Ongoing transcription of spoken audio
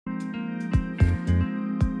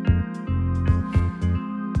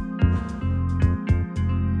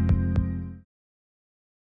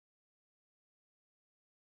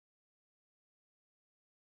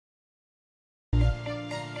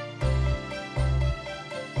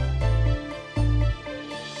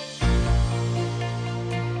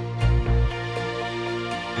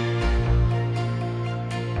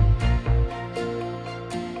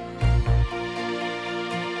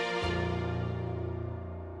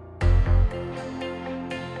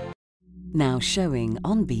Now showing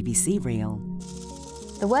on BBC Real.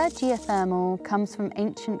 The word geothermal comes from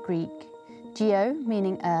ancient Greek, geo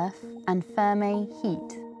meaning earth and therme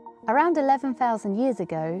heat. Around 11,000 years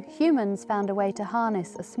ago, humans found a way to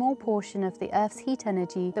harness a small portion of the Earth's heat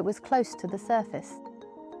energy that was close to the surface.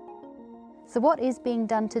 So what is being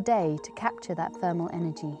done today to capture that thermal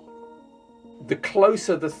energy? The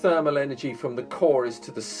closer the thermal energy from the core is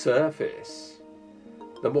to the surface,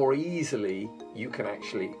 the more easily you can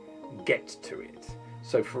actually get to it.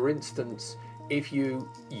 So for instance, if you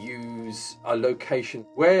use a location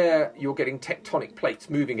where you're getting tectonic plates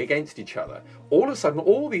moving against each other, all of a sudden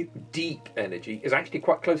all the deep energy is actually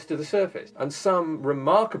quite close to the surface. And some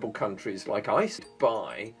remarkable countries like Iceland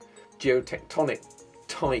buy geotectonic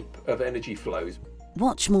type of energy flows.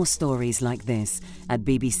 Watch more stories like this at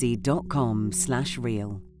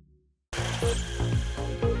bbc.com/real.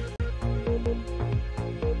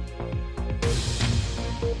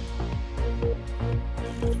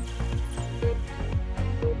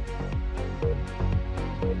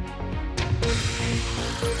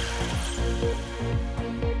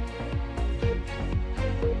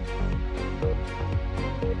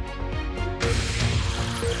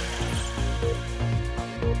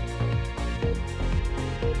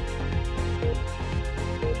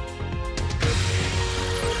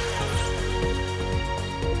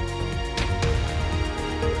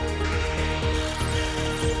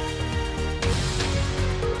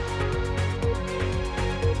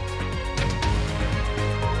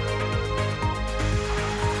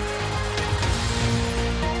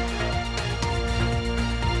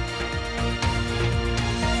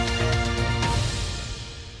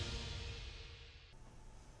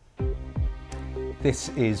 This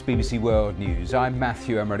is BBC World News. I'm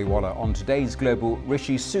Matthew Amroliwala. On today's Global,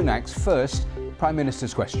 Rishi Sunak's first Prime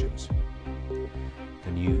Minister's questions.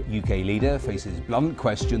 The new UK leader faces blunt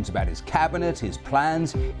questions about his cabinet, his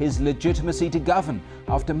plans, his legitimacy to govern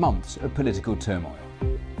after months of political turmoil.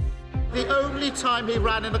 The only time he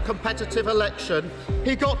ran in a competitive election,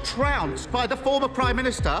 he got trounced by the former Prime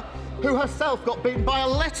Minister, who herself got beaten by a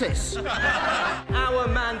lettuce. Our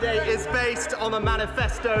mandate is based on a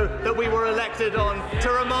manifesto that we were elected on to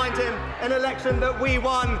remind him an election that we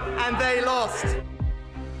won and they lost.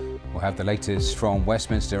 We'll have the latest from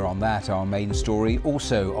Westminster on that, our main story.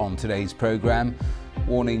 Also on today's programme,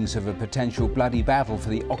 warnings of a potential bloody battle for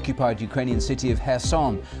the occupied Ukrainian city of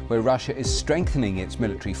Kherson, where Russia is strengthening its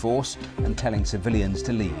military force and telling civilians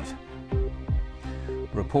to leave.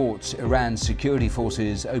 Reports Iran's security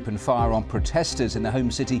forces opened fire on protesters in the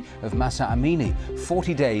home city of Mahsa Amini,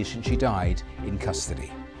 40 days since she died in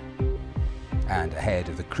custody. And ahead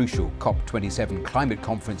of the crucial COP27 climate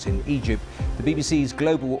conference in Egypt, the BBC's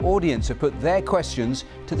global audience have put their questions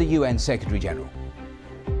to the UN Secretary-General.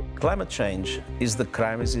 Climate change is the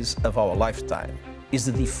crisis of our lifetime, is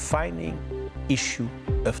the defining issue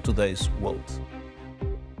of today's world.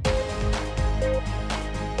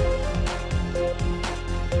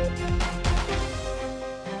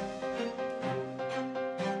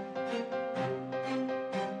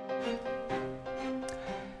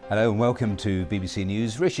 Hello and welcome to BBC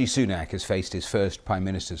News. Rishi Sunak has faced his first Prime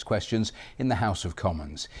Minister's questions in the House of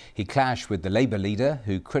Commons. He clashed with the Labour leader,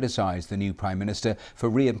 who criticised the new Prime Minister for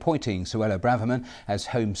reappointing Suella Braverman as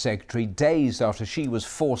Home Secretary days after she was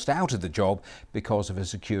forced out of the job because of a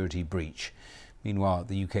security breach. Meanwhile,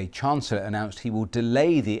 the UK Chancellor announced he will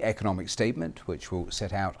delay the economic statement, which will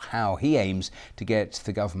set out how he aims to get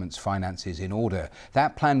the government's finances in order.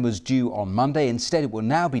 That plan was due on Monday. Instead, it will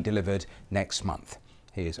now be delivered next month.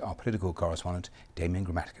 Here's our political correspondent, Damien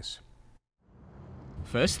Grammaticus.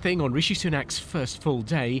 First thing on Rishi Sunak's first full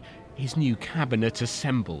day, his new cabinet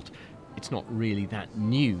assembled. It's not really that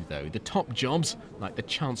new, though. The top jobs, like the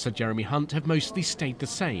Chancellor Jeremy Hunt, have mostly stayed the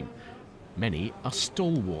same. Many are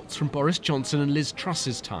stalwarts from Boris Johnson and Liz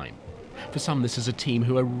Truss's time. For some, this is a team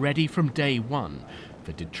who are ready from day one.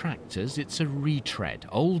 For detractors, it's a retread.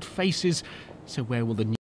 Old faces, so where will the new